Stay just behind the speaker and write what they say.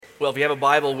Well, if you have a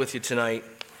Bible with you tonight,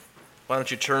 why don't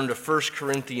you turn to 1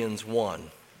 Corinthians 1.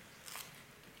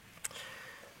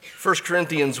 1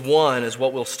 Corinthians 1 is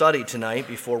what we'll study tonight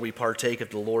before we partake of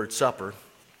the Lord's Supper.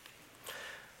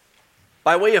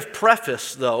 By way of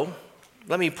preface, though,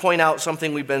 let me point out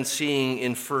something we've been seeing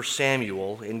in 1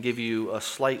 Samuel and give you a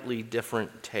slightly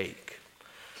different take.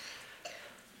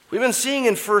 We've been seeing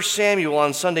in 1 Samuel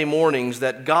on Sunday mornings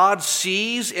that God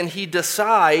sees and He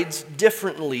decides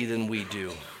differently than we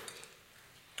do.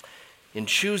 In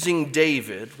choosing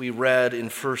David, we read in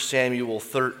 1 Samuel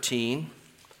 13,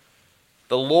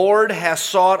 "The Lord has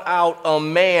sought out a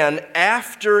man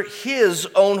after His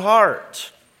own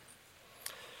heart."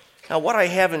 Now, what I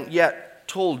haven't yet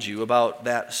told you about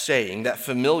that saying, that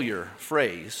familiar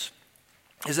phrase,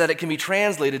 is that it can be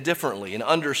translated differently and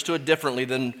understood differently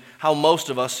than how most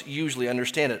of us usually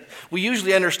understand it. We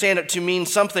usually understand it to mean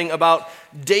something about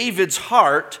David's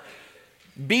heart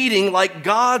beating like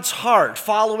God's heart,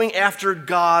 following after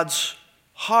God's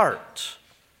heart.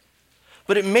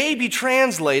 But it may be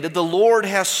translated, "The Lord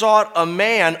has sought a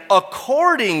man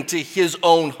according to His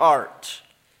own heart."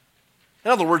 In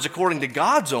other words, according to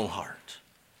God's own heart.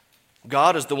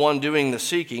 God is the one doing the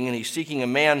seeking, and He's seeking a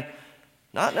man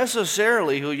not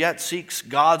necessarily who yet seeks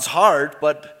God's heart,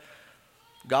 but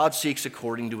God seeks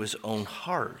according to His own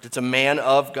heart. It's a man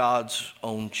of God's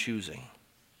own choosing.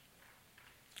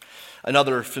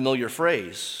 Another familiar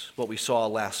phrase, what we saw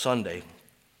last Sunday,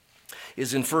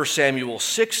 is in 1 Samuel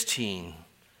 16,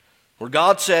 where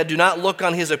God said, "Do not look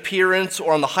on his appearance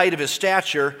or on the height of his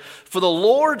stature, for the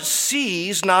Lord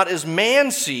sees not as man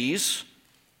sees.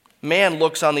 Man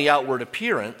looks on the outward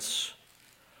appearance,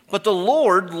 but the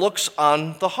Lord looks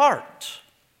on the heart."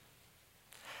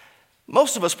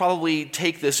 Most of us probably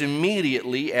take this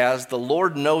immediately as the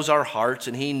Lord knows our hearts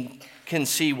and He can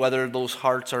see whether those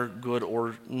hearts are good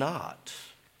or not.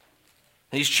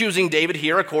 He's choosing David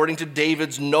here according to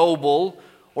David's noble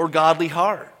or godly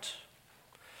heart.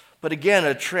 But again,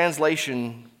 a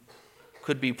translation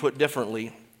could be put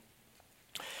differently.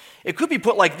 It could be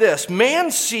put like this: man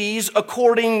sees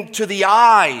according to the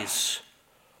eyes,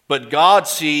 but God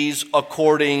sees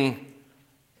according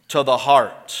to the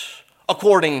heart,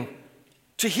 according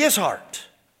to His heart.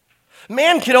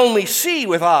 Man can only see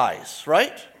with eyes,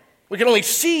 right? We can only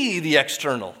see the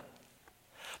external.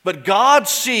 But God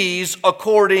sees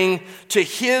according to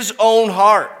His own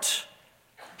heart.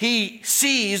 He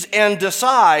sees and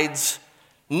decides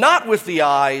not with the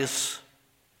eyes,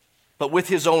 but with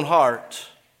His own heart,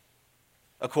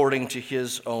 according to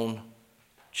His own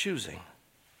choosing.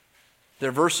 There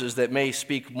are verses that may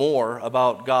speak more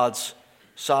about God's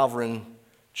sovereign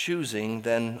choosing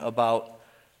than about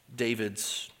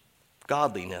David's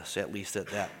godliness, at least at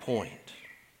that point.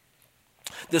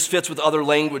 This fits with other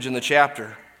language in the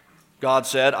chapter. God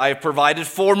said, "I have provided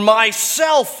for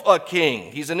myself a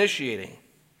king." He's initiating.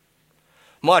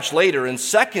 Much later in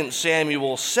 2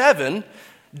 Samuel 7,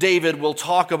 David will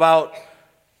talk about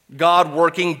God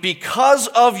working because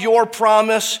of your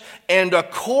promise and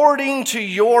according to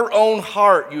your own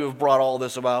heart you have brought all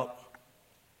this about.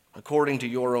 According to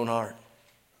your own heart.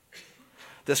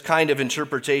 This kind of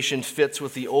interpretation fits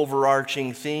with the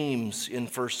overarching themes in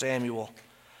 1 Samuel.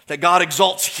 That God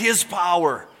exalts His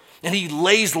power and He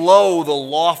lays low the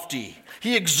lofty.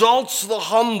 He exalts the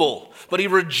humble, but He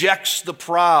rejects the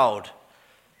proud.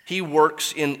 He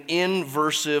works in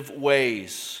inversive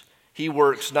ways. He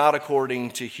works not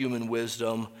according to human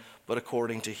wisdom, but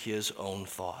according to His own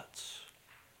thoughts.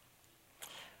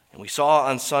 And we saw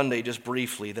on Sunday just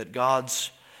briefly that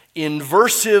God's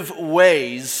inversive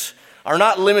ways are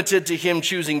not limited to Him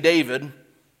choosing David,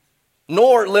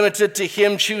 nor limited to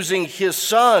Him choosing His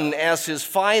Son as His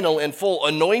final and full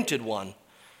anointed one.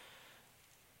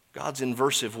 God's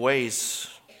inversive ways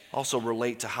also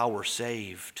relate to how we're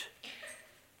saved.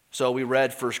 So we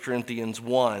read 1 Corinthians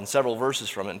 1, several verses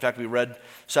from it. In fact, we read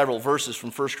several verses from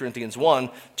 1 Corinthians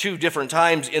 1 two different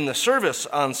times in the service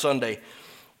on Sunday,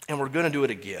 and we're going to do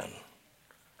it again.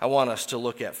 I want us to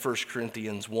look at 1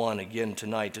 Corinthians 1 again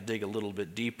tonight to dig a little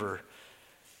bit deeper,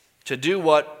 to do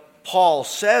what Paul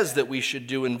says that we should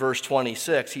do in verse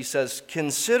 26. He says,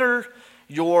 "Consider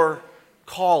your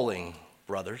calling,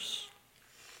 brothers."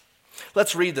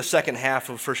 Let's read the second half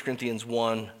of 1 Corinthians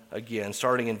 1 again,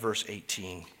 starting in verse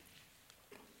 18.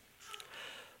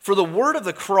 "For the word of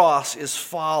the cross is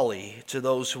folly to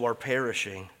those who are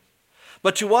perishing,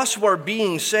 but to us who are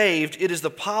being saved, it is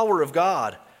the power of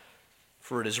God.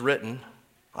 For it is written,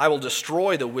 'I will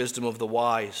destroy the wisdom of the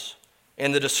wise,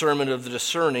 and the discernment of the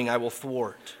discerning I will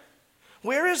thwart.'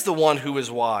 Where is the one who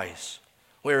is wise?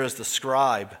 Where is the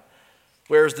scribe?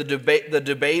 Where is the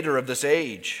debater of this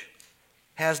age?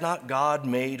 Has not God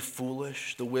made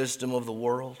foolish the wisdom of the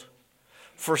world?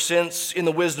 For since in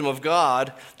the wisdom of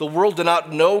God, the world did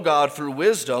not know God through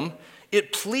wisdom,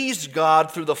 it pleased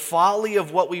God through the folly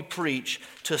of what we preach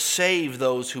to save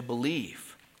those who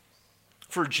believe.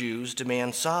 For Jews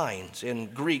demand signs,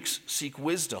 and Greeks seek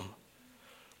wisdom.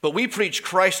 But we preach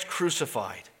Christ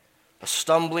crucified, a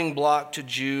stumbling block to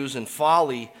Jews and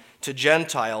folly to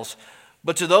Gentiles.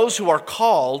 But to those who are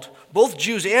called, both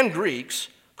Jews and Greeks,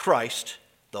 Christ,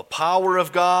 the power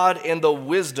of God and the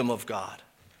wisdom of God.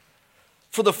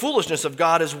 For the foolishness of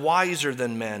God is wiser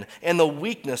than men, and the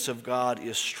weakness of God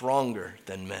is stronger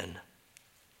than men.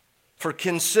 For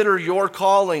consider your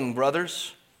calling,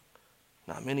 brothers.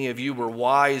 Not many of you were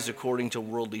wise according to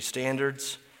worldly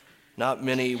standards. Not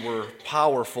many were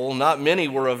powerful. Not many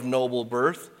were of noble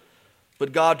birth.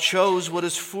 But God chose what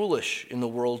is foolish in the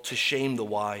world to shame the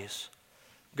wise.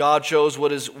 God chose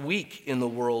what is weak in the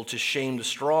world to shame the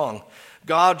strong.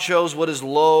 God chose what is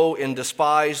low and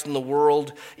despised in the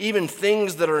world, even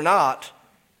things that are not,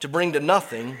 to bring to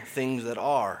nothing things that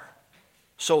are,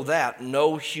 so that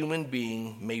no human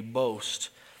being may boast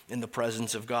in the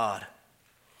presence of God.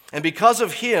 And because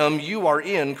of him, you are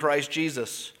in Christ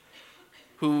Jesus,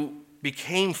 who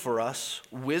became for us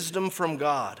wisdom from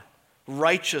God,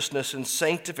 righteousness and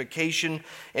sanctification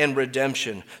and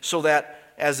redemption, so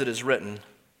that, as it is written,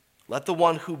 let the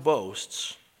one who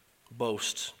boasts,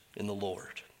 boast in the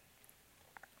Lord.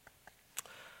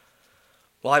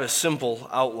 Well, I have a simple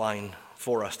outline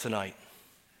for us tonight.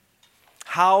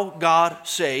 How God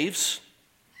saves,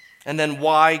 and then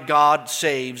why God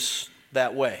saves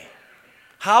that way.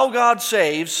 How God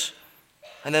saves,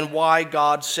 and then why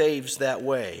God saves that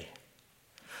way.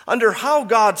 Under how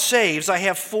God saves, I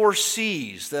have 4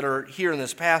 C's that are here in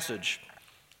this passage.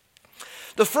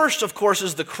 The first, of course,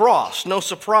 is the cross. No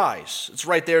surprise. It's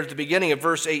right there at the beginning of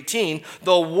verse 18.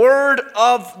 The word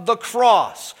of the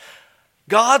cross.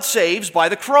 God saves by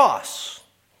the cross.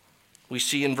 We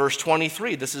see in verse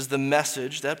 23, this is the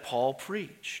message that Paul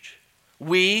preached.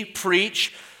 We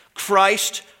preach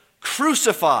Christ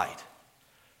crucified.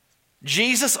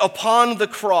 Jesus upon the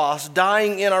cross,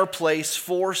 dying in our place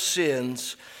for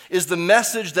sins, is the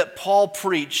message that Paul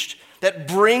preached that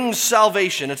brings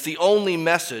salvation. It's the only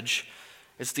message.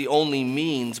 It's the only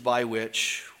means by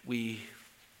which we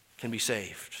can be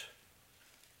saved.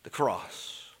 The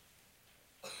cross.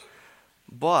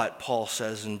 But Paul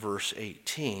says in verse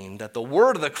 18 that the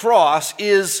word of the cross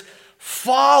is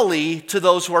folly to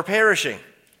those who are perishing.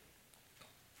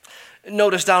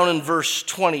 Notice down in verse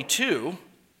 22,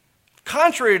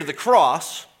 contrary to the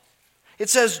cross,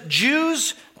 it says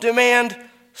Jews demand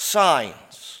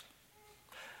signs,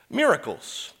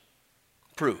 miracles,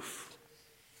 proof.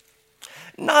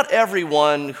 Not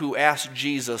everyone who asked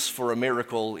Jesus for a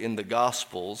miracle in the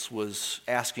Gospels was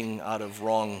asking out of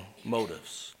wrong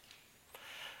motives.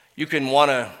 You can want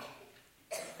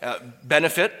to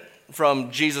benefit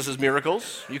from Jesus'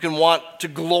 miracles. You can want to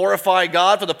glorify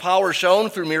God for the power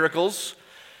shown through miracles.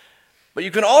 But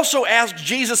you can also ask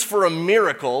Jesus for a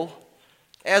miracle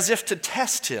as if to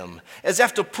test him, as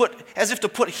if to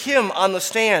put him on the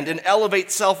stand and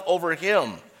elevate self over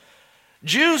him.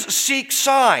 Jews seek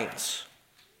signs,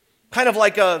 kind of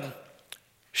like a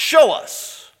show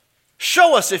us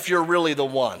if you're really the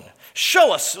one.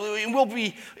 Show us, we'll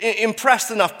be impressed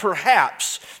enough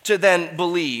perhaps to then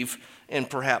believe and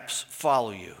perhaps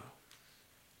follow you.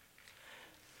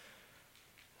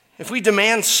 If we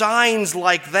demand signs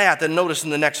like that, then notice in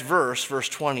the next verse, verse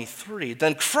 23,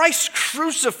 then Christ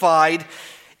crucified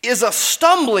is a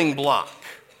stumbling block.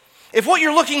 If what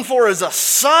you're looking for is a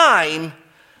sign,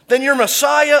 then your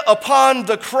Messiah upon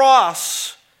the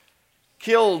cross,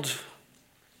 killed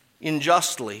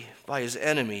unjustly by his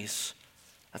enemies,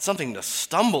 that's something to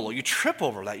stumble. You trip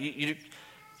over that.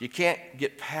 You can't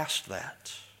get past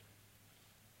that.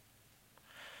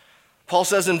 Paul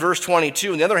says in verse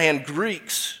 22, on the other hand,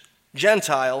 Greeks,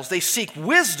 Gentiles, they seek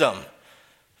wisdom.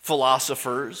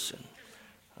 Philosophers,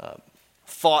 and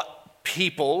thought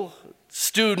people,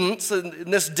 students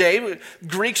in this day,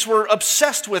 Greeks were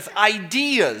obsessed with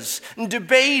ideas and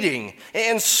debating,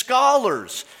 and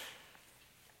scholars.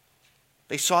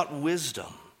 They sought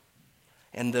wisdom.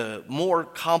 And the more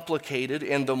complicated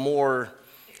and the more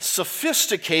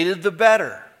sophisticated, the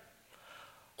better.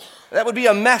 That would be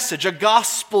a message, a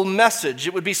gospel message.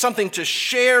 It would be something to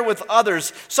share with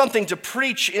others, something to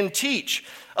preach and teach,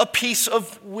 a piece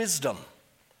of wisdom.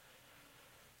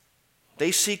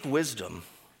 They seek wisdom.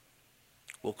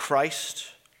 Will Christ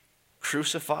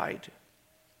crucified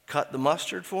cut the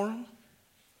mustard for him?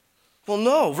 Well,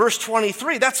 no. Verse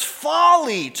 23, that's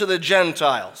folly to the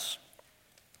Gentiles.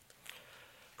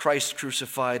 Christ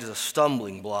crucified is a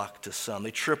stumbling block to some.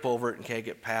 They trip over it and can't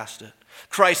get past it.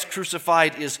 Christ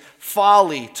crucified is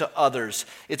folly to others.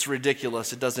 It's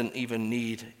ridiculous. It doesn't even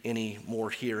need any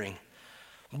more hearing.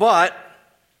 But,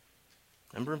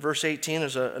 remember in verse 18,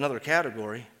 there's another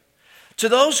category. To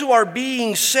those who are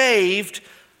being saved,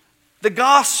 the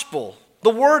gospel,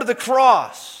 the word of the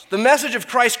cross, the message of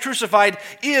Christ crucified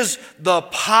is the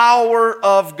power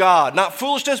of God. Not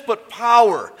foolishness, but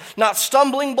power. Not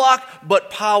stumbling block,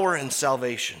 but power and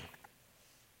salvation.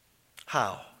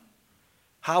 How?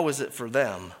 How is it for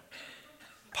them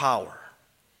power?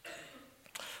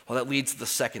 Well, that leads to the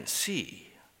second C.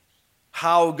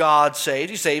 How God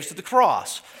saves. He saves to the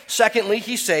cross. Secondly,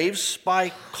 he saves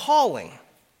by calling.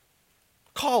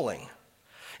 Calling.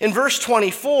 In verse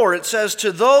 24, it says,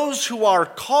 to those who are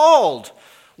called,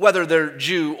 whether they're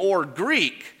Jew or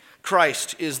Greek,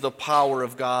 Christ is the power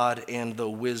of God and the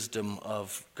wisdom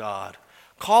of God.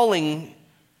 Calling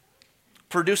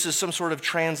produces some sort of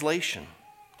translation.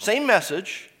 Same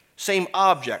message, same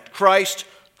object. Christ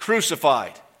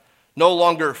crucified. No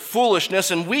longer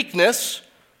foolishness and weakness,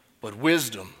 but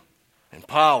wisdom and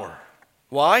power.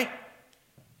 Why?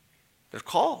 They're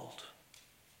called.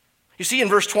 You see in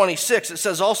verse 26, it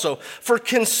says also, for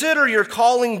consider your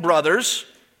calling, brothers.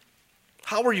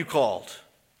 How were you called?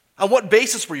 On what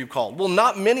basis were you called? Well,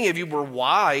 not many of you were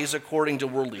wise according to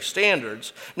worldly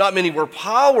standards. Not many were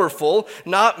powerful.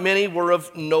 Not many were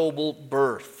of noble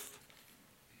birth.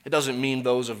 It doesn't mean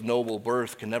those of noble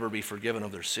birth can never be forgiven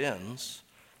of their sins.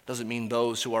 It doesn't mean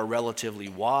those who are relatively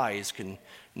wise can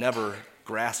never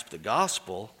grasp the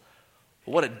gospel.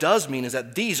 But what it does mean is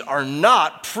that these are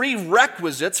not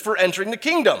prerequisites for entering the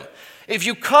kingdom. If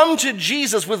you come to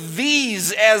Jesus with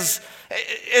these as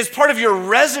part of your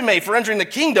resume for entering the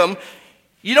kingdom,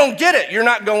 you don't get it. You're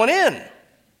not going in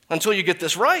until you get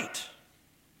this right.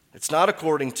 It's not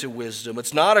according to wisdom.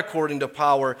 It's not according to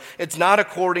power. It's not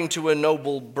according to a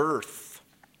noble birth.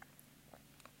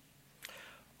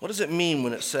 What does it mean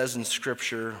when it says in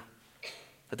Scripture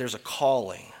that there's a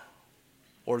calling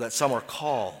or that some are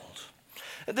called?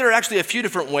 There are actually a few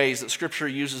different ways that Scripture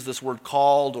uses this word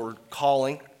called or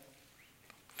calling.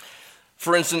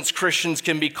 For instance, Christians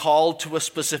can be called to a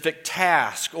specific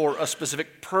task or a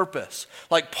specific purpose,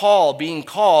 like Paul being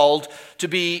called to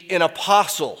be an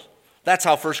apostle. That's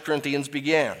how 1 Corinthians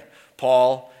began.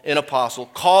 Paul, an apostle,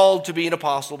 called to be an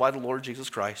apostle by the Lord Jesus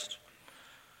Christ.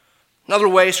 Another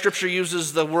way Scripture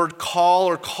uses the word call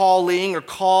or calling or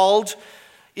called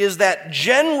is that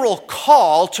general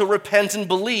call to repent and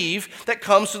believe that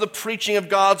comes through the preaching of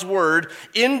God's word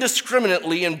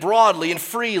indiscriminately and broadly and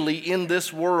freely in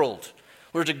this world.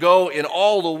 We're to go in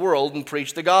all the world and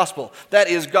preach the gospel. That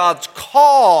is God's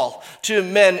call to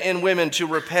men and women to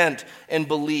repent and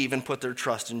believe and put their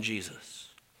trust in Jesus.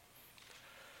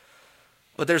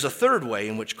 But there's a third way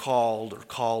in which called or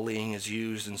calling is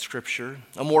used in Scripture,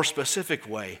 a more specific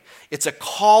way. It's a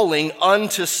calling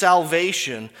unto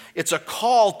salvation. It's a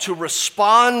call to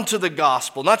respond to the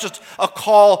gospel, not just a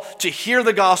call to hear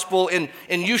the gospel and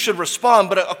you should respond,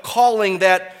 but a calling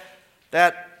that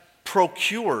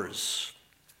procures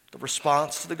the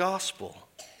response to the gospel.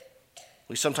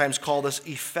 We sometimes call this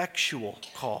effectual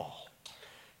call.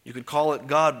 You could call it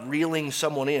God reeling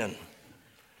someone in.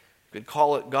 You could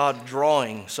call it God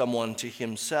drawing someone to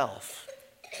himself.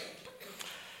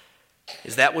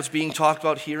 Is that what's being talked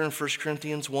about here in 1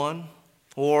 Corinthians 1?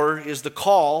 Or is the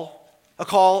call a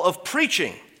call of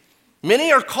preaching?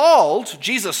 Many are called,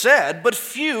 Jesus said, but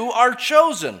few are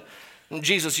chosen. And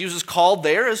Jesus uses called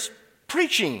there as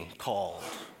preaching called.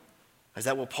 Is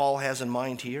that what Paul has in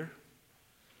mind here?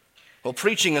 Well,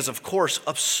 preaching is, of course,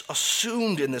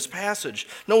 assumed in this passage.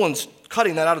 No one's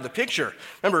cutting that out of the picture.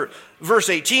 Remember, verse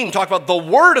 18 talked about the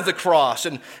word of the cross,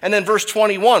 and then verse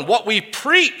 21, what we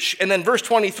preach, and then verse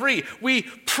 23, we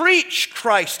preach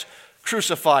Christ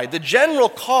crucified. The general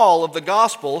call of the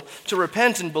gospel to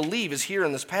repent and believe is here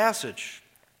in this passage.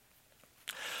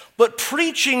 But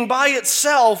preaching by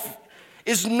itself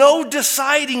is no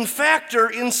deciding factor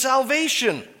in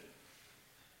salvation.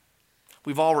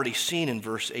 We've already seen in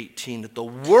verse 18 that the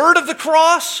word of the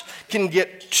cross can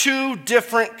get two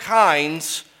different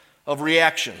kinds of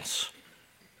reactions.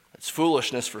 It's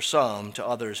foolishness for some, to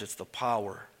others it's the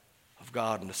power of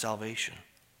God unto salvation.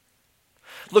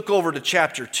 Look over to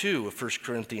chapter 2 of 1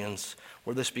 Corinthians,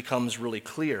 where this becomes really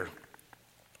clear,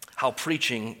 how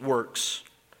preaching works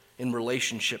in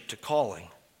relationship to calling.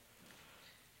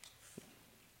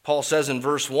 Paul says in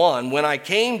verse 1, when I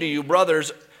came to you,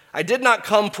 brothers, I did not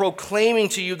come proclaiming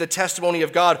to you the testimony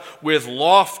of God with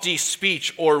lofty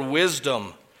speech or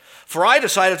wisdom. For I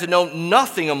decided to know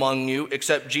nothing among you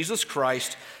except Jesus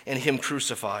Christ and him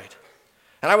crucified.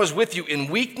 And I was with you in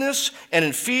weakness and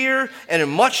in fear and in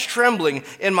much trembling.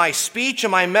 And my speech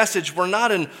and my message were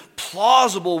not in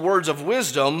plausible words of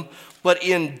wisdom, but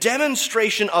in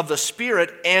demonstration of the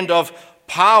Spirit and of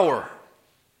power.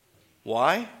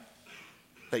 Why?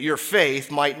 That your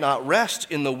faith might not rest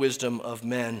in the wisdom of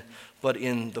men, but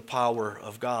in the power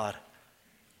of God.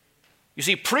 You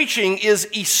see, preaching is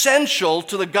essential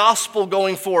to the gospel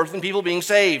going forth and people being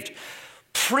saved.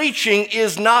 Preaching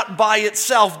is not by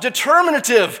itself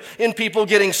determinative in people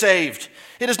getting saved.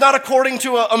 It is not according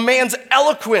to a man's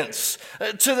eloquence,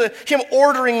 to him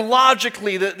ordering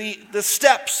logically the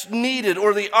steps needed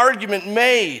or the argument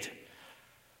made.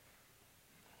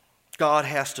 God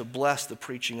has to bless the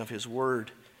preaching of his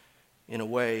word in a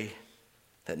way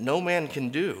that no man can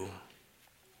do,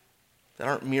 that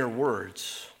aren't mere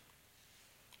words.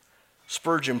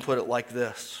 Spurgeon put it like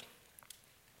this: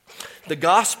 the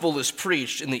gospel is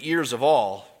preached in the ears of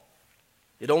all.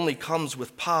 It only comes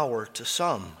with power to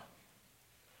some.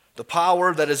 The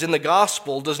power that is in the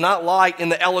gospel does not lie in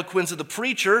the eloquence of the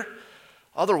preacher.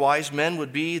 Otherwise, men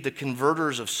would be the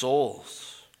converters of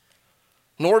souls.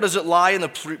 Nor does it lie in the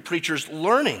preacher's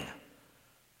learning.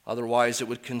 Otherwise, it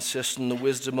would consist in the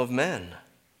wisdom of men.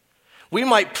 We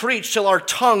might preach till our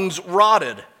tongues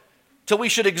rotted, till we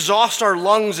should exhaust our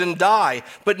lungs and die,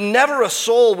 but never a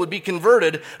soul would be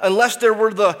converted unless there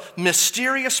were the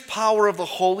mysterious power of the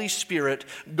Holy Spirit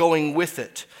going with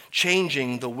it,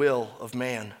 changing the will of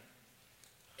man.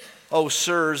 Oh,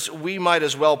 sirs, we might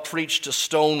as well preach to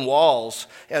stone walls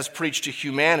as preach to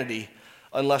humanity,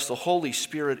 unless the Holy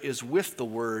Spirit is with the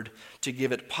word to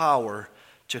give it power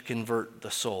to convert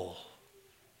the soul.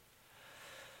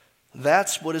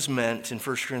 That's what is meant in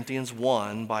 1 Corinthians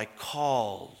 1 by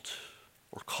called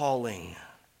or calling.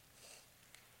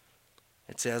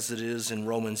 It's as it is in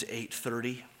Romans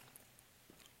 8:30.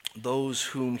 Those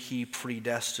whom he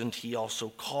predestined, he also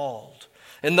called.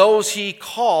 And those he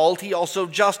called, he also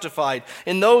justified.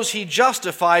 And those he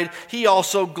justified, he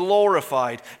also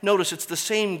glorified. Notice it's the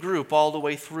same group all the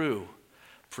way through.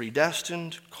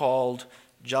 Predestined, called,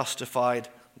 justified,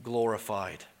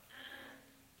 glorified.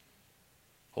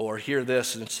 Or hear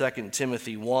this in 2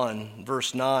 Timothy 1,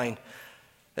 verse 9,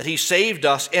 that he saved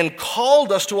us and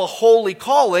called us to a holy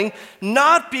calling,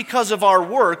 not because of our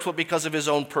works, but because of his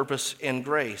own purpose and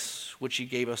grace, which he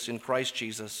gave us in Christ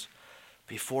Jesus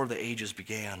before the ages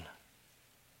began.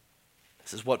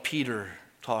 This is what Peter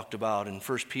talked about in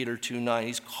 1 Peter 2:9.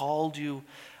 He's called you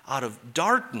out of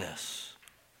darkness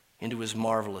into his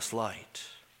marvelous light.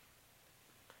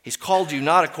 He's called you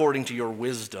not according to your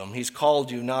wisdom. He's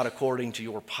called you not according to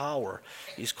your power.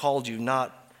 He's called you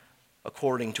not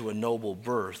according to a noble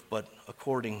birth, but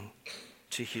according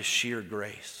to his sheer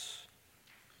grace.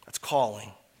 That's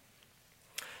calling.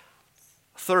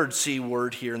 Third C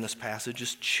word here in this passage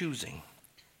is choosing.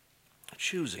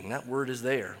 Choosing, that word is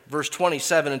there. Verse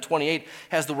 27 and 28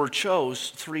 has the word chose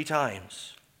 3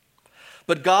 times.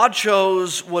 But God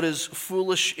chose what is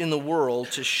foolish in the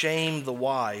world to shame the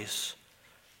wise.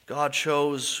 God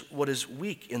chose what is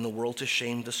weak in the world to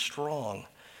shame the strong.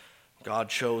 God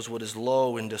chose what is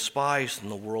low and despised in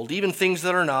the world, even things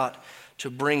that are not, to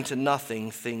bring to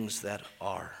nothing things that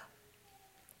are.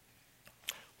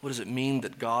 What does it mean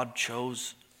that God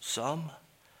chose some?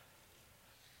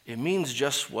 It means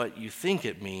just what you think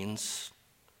it means,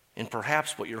 and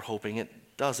perhaps what you're hoping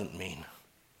it doesn't mean.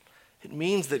 It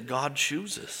means that God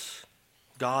chooses.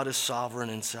 God is sovereign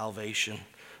in salvation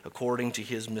according to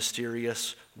his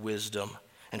mysterious wisdom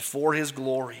and for his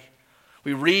glory.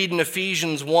 We read in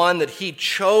Ephesians 1 that he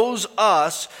chose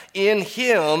us in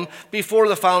him before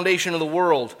the foundation of the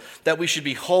world, that we should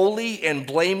be holy and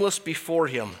blameless before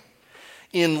him.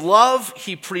 In love,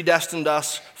 he predestined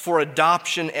us for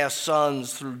adoption as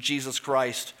sons through Jesus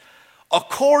Christ,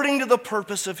 according to the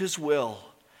purpose of his will,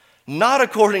 not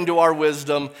according to our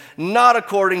wisdom, not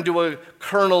according to a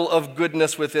kernel of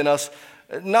goodness within us,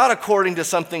 not according to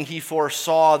something he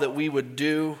foresaw that we would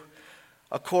do,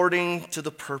 according to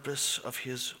the purpose of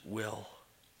his will.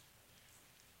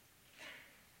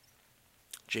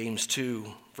 James 2,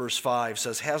 verse 5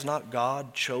 says, has not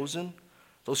God chosen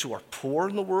those who are poor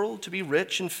in the world to be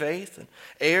rich in faith and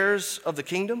heirs of the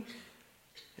kingdom?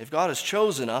 If God has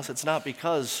chosen us, it's not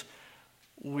because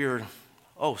we're,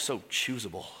 so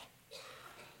choosable.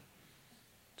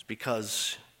 It's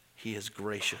because he is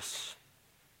gracious,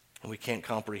 and we can't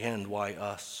comprehend why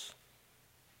us.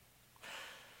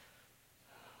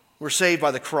 We're saved by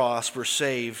the cross. We're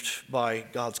saved by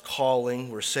God's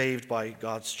calling. We're saved by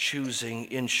God's choosing.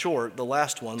 In short, the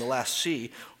last one, the last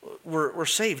C, we're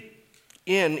saved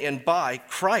in and by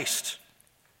Christ.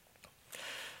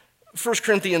 1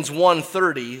 Corinthians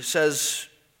 1:30 says,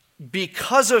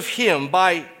 because of him,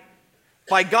 by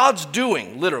God's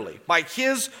doing, literally, by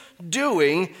his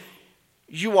doing,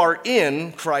 you are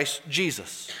in Christ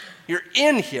Jesus. You're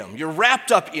in him. You're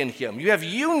wrapped up in him. You have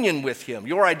union with him.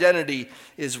 Your identity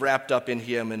is wrapped up in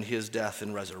him and his death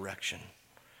and resurrection.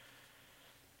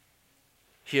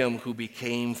 Him who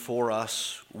became for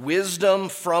us wisdom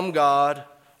from God,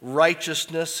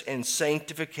 righteousness and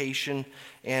sanctification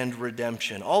and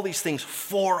redemption. All these things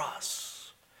for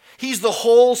us. He's the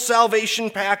whole salvation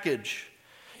package.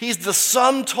 He's the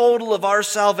sum total of our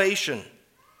salvation.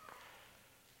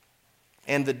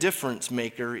 And the difference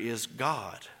maker is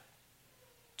God.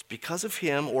 It's because of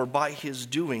him or by his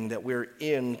doing that we're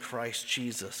in Christ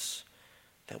Jesus,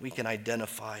 that we can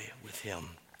identify with him.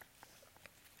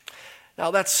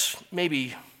 Now that's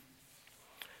maybe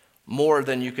more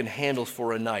than you can handle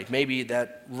for a night. Maybe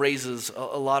that raises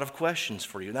a lot of questions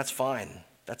for you, and that's fine.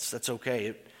 That's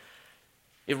okay.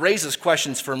 It raises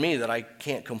questions for me that I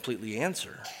can't completely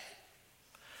answer.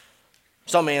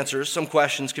 Some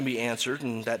questions can be answered,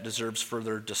 and that deserves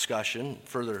further discussion,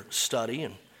 further study.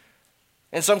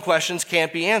 And some questions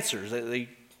can't be answered. They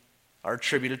are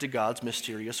attributed to God's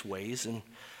mysterious ways, and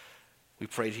we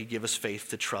pray He'd give us faith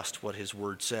to trust what His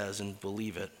Word says and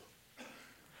believe it.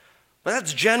 But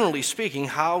that's generally speaking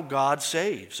how God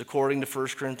saves, according to 1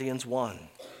 Corinthians 1.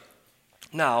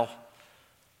 Now,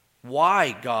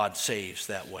 why God saves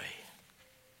that way?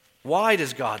 Why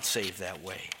does God save that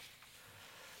way?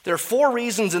 There are 4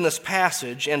 reasons in this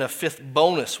passage and a 5th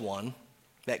bonus one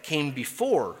that came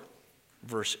before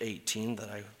verse 18 that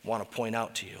I want to point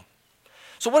out to you.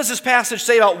 So what does this passage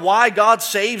say about why God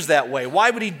saves that way? Why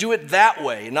would He do it that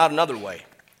way and not another way?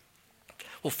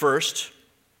 Well, first,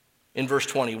 in verse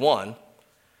 21,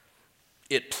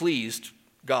 it pleased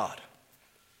God.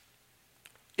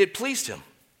 It pleased Him.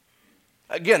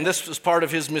 Again, this was part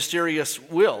of His mysterious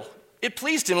will. It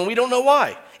pleased Him, and we don't know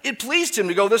why. It pleased Him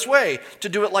to go this way, to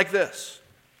do it like this.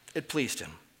 It pleased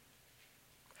Him.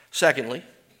 Secondly,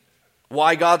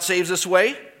 why God saves this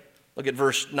way? Look at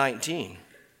verse 19.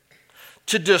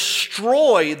 To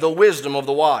destroy the wisdom of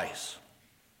the wise.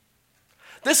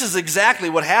 This is exactly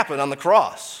what happened on the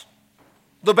cross.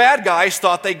 The bad guys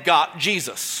thought they got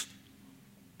Jesus,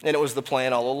 and it was the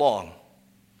plan all along.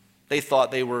 They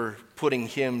thought they were putting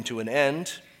Him to an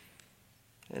end,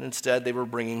 and instead they were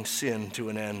bringing sin to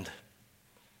an end.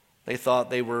 They thought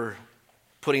they were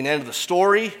putting an end to the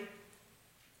story,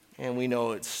 and we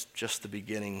know it's just the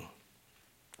beginning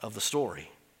of the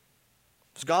story.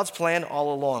 It's God's plan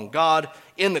all along. God,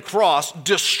 in the cross,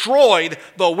 destroyed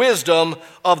the wisdom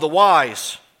of the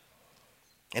wise.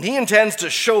 And He intends to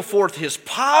show forth His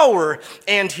power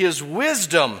and His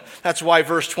wisdom. That's why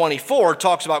verse 24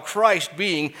 talks about Christ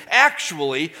being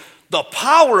actually the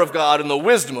power of God and the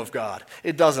wisdom of God.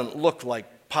 It doesn't look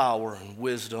like power and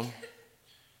wisdom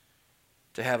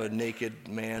to have a naked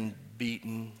man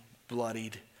beaten,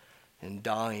 bloodied, and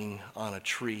dying on a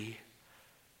tree,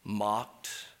 mocked,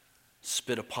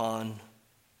 spit upon,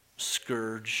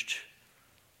 scourged,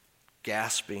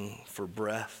 gasping for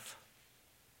breath.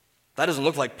 That doesn't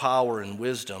look like power and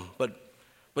wisdom, but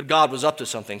God was up to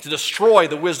something, to destroy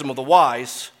the wisdom of the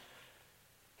wise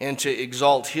and to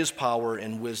exalt His power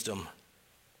and wisdom.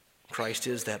 Christ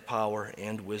is that power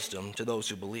and wisdom to those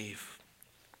who believe.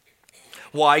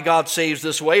 Why God saves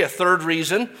this way? A third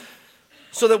reason,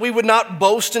 so that we would not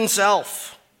boast in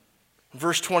self.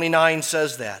 Verse 29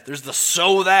 says that. There's the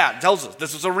so that. It tells us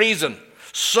this is a reason.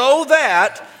 So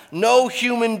that no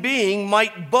human being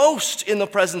might boast in the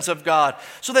presence of God.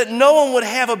 So that no one would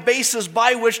have a basis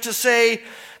by which to say,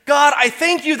 God, I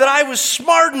thank you that I was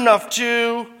smart enough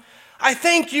to. I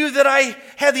thank you that I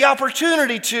had the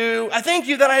opportunity to. I thank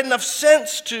you that I had enough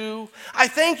sense to. I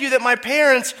thank you that my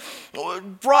parents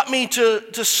brought me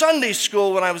to Sunday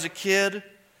school when I was a kid.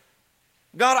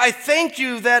 God, I thank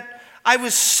you that I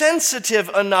was sensitive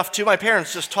enough to. My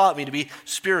parents just taught me to be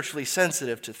spiritually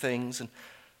sensitive to things, and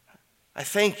I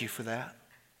thank you for that.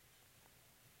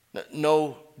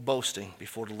 No boasting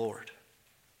before the Lord.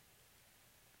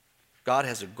 God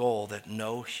has a goal that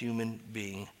no human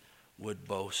being would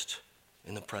boast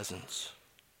in the presence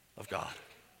of God.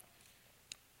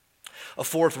 A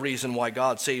fourth reason why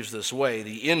God saves this way,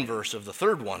 the inverse of the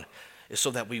third one, is so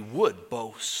that we would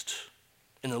boast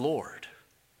in the Lord.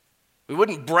 We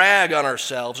wouldn't brag on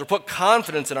ourselves or put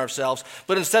confidence in ourselves,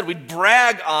 but instead we'd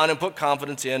brag on and put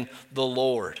confidence in the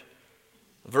Lord.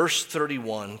 Verse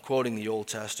 31, quoting the Old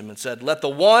Testament, said, "Let the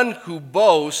one who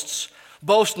boasts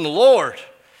boast in the Lord."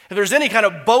 If there's any kind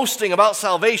of boasting about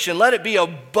salvation, let it be a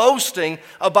boasting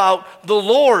about the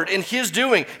Lord and His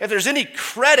doing. If there's any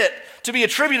credit to be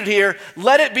attributed here,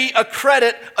 let it be a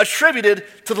credit attributed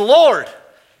to the Lord.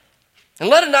 And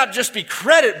let it not just be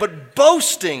credit, but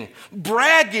boasting,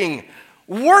 bragging,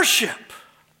 worship.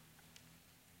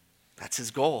 That's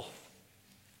his goal,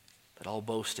 that all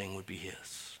boasting would be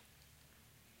his.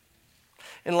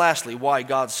 And lastly, why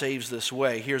God saves this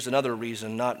way. Here's another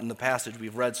reason, not in the passage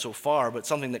we've read so far, but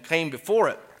something that came before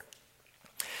it.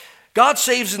 God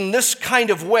saves in this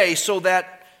kind of way so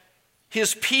that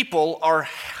his people are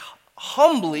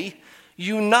humbly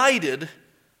united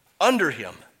under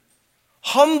him.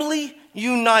 Humbly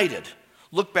united.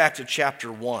 Look back to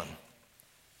chapter 1.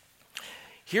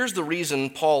 Here's the reason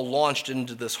Paul launched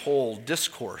into this whole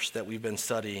discourse that we've been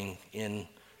studying in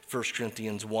 1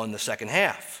 Corinthians 1, the second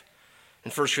half.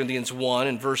 In 1 Corinthians 1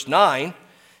 and verse 9,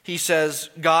 he says,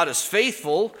 God is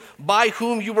faithful, by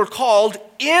whom you were called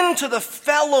into the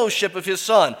fellowship of his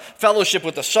Son. Fellowship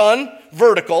with the Son,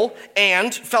 vertical,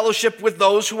 and fellowship with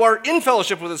those who are in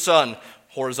fellowship with the Son,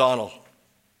 horizontal.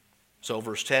 So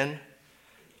verse 10,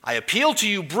 I appeal to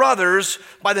you, brothers,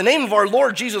 by the name of our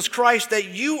Lord Jesus Christ, that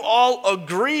you all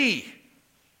agree,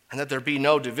 and that there be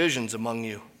no divisions among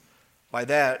you. By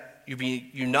that you be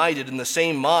united in the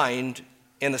same mind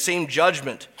and the same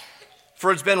judgment.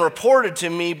 For it's been reported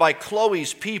to me by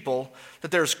Chloe's people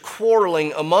that there's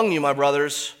quarreling among you, my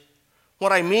brothers.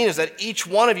 What I mean is that each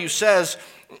one of you says,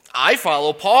 I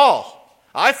follow Paul,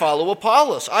 I follow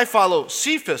Apollos, I follow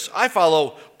Cephas, I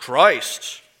follow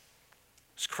Christ.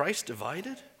 Is Christ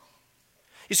divided?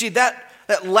 You see, that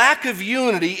lack of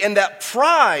unity and that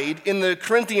pride in the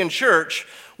Corinthian church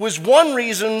was one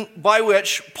reason by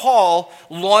which Paul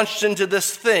launched into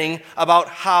this thing about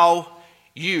how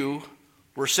you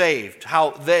were saved, how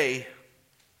they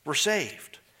were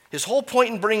saved. His whole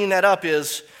point in bringing that up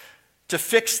is to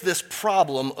fix this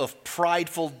problem of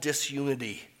prideful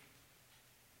disunity.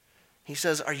 He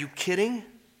says, are you kidding?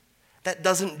 That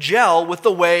doesn't gel with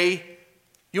the way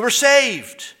you were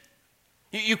saved.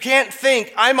 You can't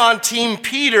think, I'm on Team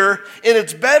Peter and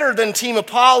it's better than Team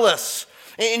Apollos.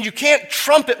 And you can't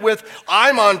trump it with,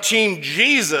 I'm on Team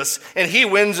Jesus and he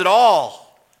wins it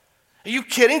all. Are you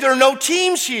kidding? There are no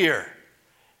teams here.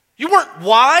 You weren't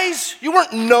wise. You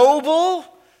weren't noble.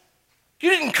 You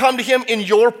didn't come to him in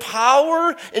your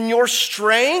power, in your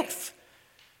strength.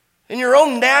 In your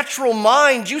own natural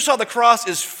mind, you saw the cross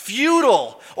as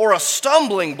futile or a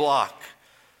stumbling block.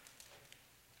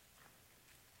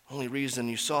 The only reason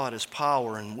you saw it as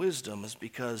power and wisdom is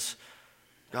because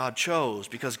God chose,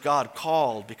 because God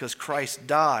called, because Christ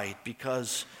died,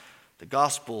 because the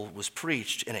gospel was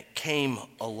preached and it came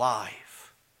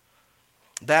alive.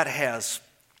 That has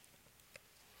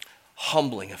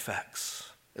humbling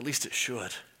effects. At least it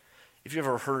should. If you've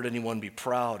ever heard anyone be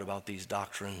proud about these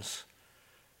doctrines,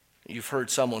 you've heard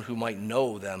someone who might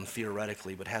know them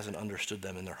theoretically but hasn't understood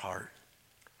them in their heart.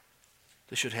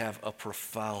 This should have a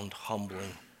profound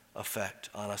humbling effect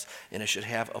on us, and it should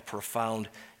have a profound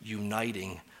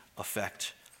uniting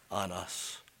effect on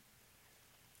us.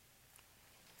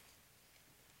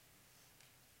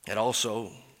 It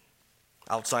also,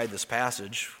 outside this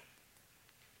passage,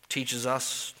 teaches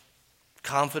us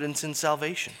confidence in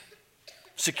salvation,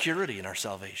 security in our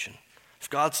salvation. If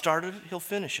God started it, he'll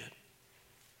finish it.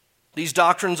 These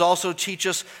doctrines also teach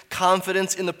us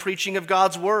confidence in the preaching of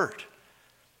God's word.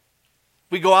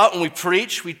 We go out and we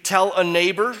preach, we tell a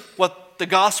neighbor what the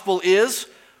gospel is.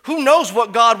 Who knows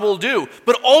what God will do?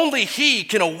 But only he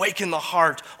can awaken the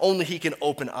heart. Only he can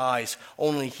open eyes.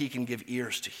 Only he can give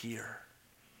ears to hear.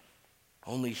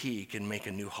 Only he can make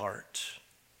a new heart.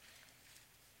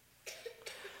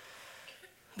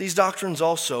 These doctrines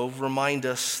also remind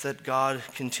us that God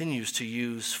continues to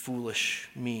use foolish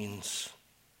means,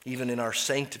 even in our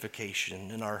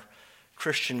sanctification, in our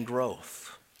Christian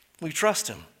growth. We trust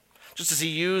him. Just as he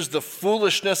used the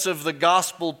foolishness of the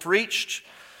gospel preached,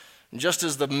 and just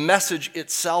as the message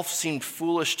itself seemed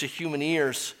foolish to human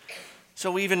ears,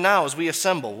 so even now as we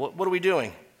assemble, what are we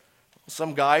doing?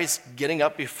 Some guy's getting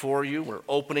up before you. We're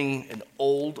opening an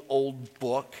old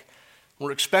book.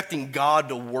 We're expecting God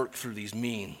to work through these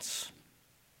means.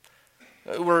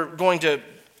 We're going to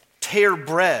tear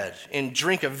bread and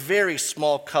drink a very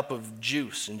small cup of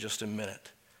juice in just a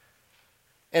minute.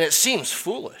 And it seems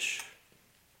foolish.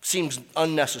 Seems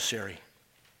unnecessary.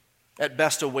 At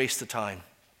best, a waste of time.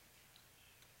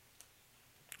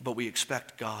 But we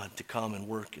expect God to come and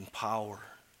work in power,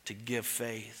 to give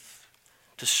faith,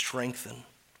 to strengthen,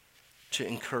 to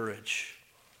encourage,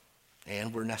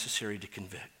 and where necessary, to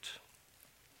convict.